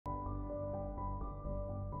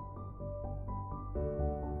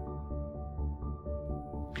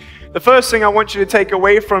The first thing I want you to take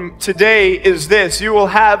away from today is this. You will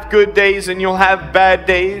have good days and you'll have bad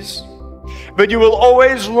days, but you will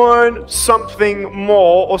always learn something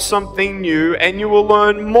more or something new, and you will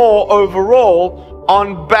learn more overall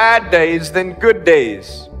on bad days than good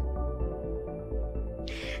days.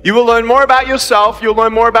 You will learn more about yourself, you'll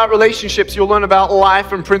learn more about relationships, you'll learn about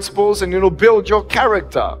life and principles, and it'll build your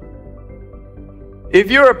character. If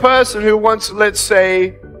you're a person who wants to, let's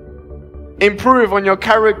say, improve on your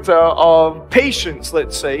character of patience,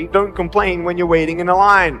 let's say, don't complain when you're waiting in a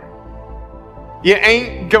line. You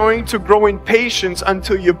ain't going to grow in patience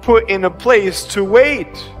until you're put in a place to wait.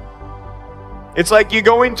 It's like you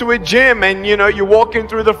go into a gym and, you walk in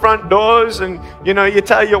through the front doors and, you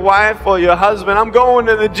tell your wife or your husband, I'm going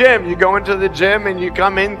to the gym. You go into the gym and you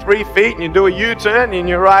come in 3 feet and you do a U-turn and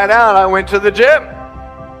you ride out, I went to the gym.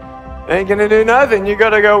 Ain't going to do nothing. You got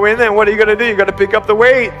to go in there, and what are you going to do? You got to pick up the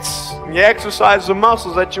weights. And you exercise the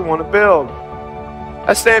muscles that you want to build.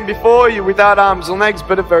 I stand before you without arms and legs,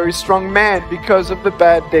 but a very strong man because of the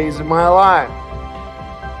bad days in my life.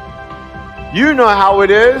 You know how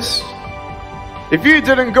it is. If you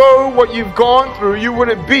didn't go what you've gone through, you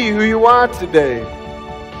wouldn't be who you are today.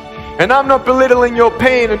 And I'm not belittling your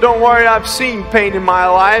pain, and don't worry, I've seen pain in my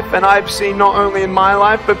life, and I've seen not only in my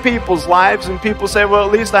life, but people's lives, and people say, well,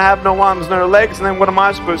 at least I have no arms, no legs, and then what am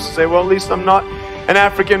I supposed to say? Well, at least I'm not an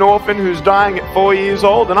African orphan who's dying at 4 years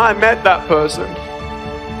old, and I met that person.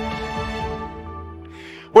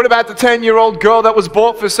 What about the 10-year-old girl that was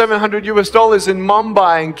bought for $700 in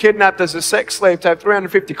Mumbai and kidnapped as a sex slave to have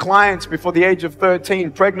 350 clients before the age of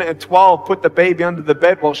 13, pregnant at 12, put the baby under the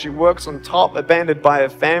bed while she works on top, abandoned by her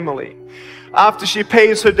family? After she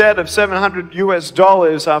pays her debt of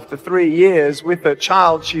 $700 after 3 years with her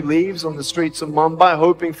child, she leaves on the streets of Mumbai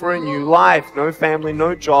hoping for a new life. No family,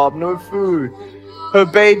 no job, no food. Her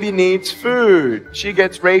baby needs food. She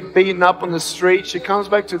gets raped, beaten up on the street. She comes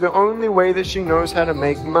back to the only way that she knows how to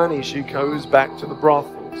make money. She goes back to the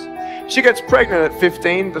brothels. She gets pregnant at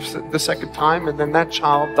 15 the second time, and then that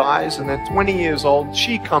child dies, and at 20 years old,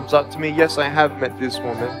 she comes up to me. Yes, I have met this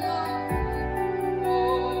woman.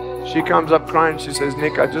 She comes up crying. She says,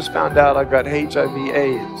 Nick, I just found out I got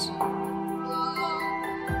HIV/AIDS.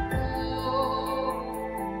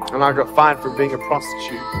 And I got fined for being a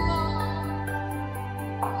prostitute.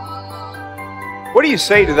 What do you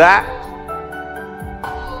say to that?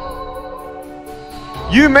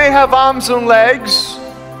 You may have arms and legs,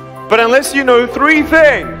 but unless you know 3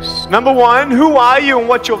 things. Number 1, who are you and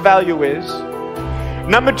what your value is?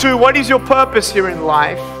 Number 2, what is your purpose here in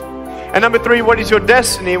life? And number 3, what is your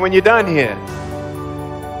destiny when you're done here?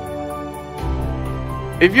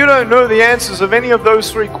 If you don't know the answers of any of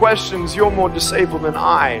those 3 questions, you're more disabled than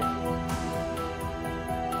I.